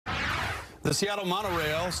The Seattle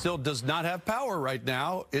Monorail still does not have power right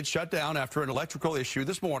now. It shut down after an electrical issue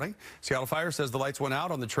this morning. Seattle Fire says the lights went out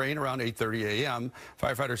on the train around 8:30 a.m.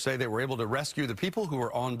 Firefighters say they were able to rescue the people who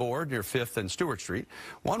were on board near 5th and Stewart Street.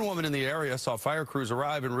 One woman in the area saw fire crews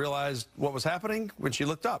arrive and realized what was happening when she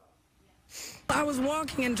looked up. I was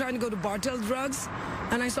walking and trying to go to Bartell Drugs,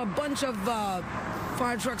 and I saw a bunch of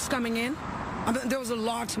fire trucks coming in. I mean, there was a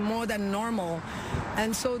lot more than normal,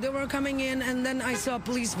 and so they were coming in, and then I saw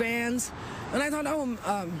police vans, and I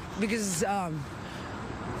thought, because I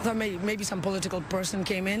thought maybe some political person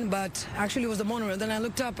came in, but actually it was the monorail. Then I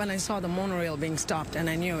looked up and I saw the monorail being stopped,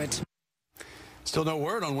 and I knew it. Still no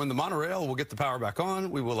word on when the monorail will get the power back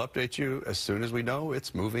on. We will update you as soon as we know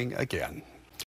it's moving again.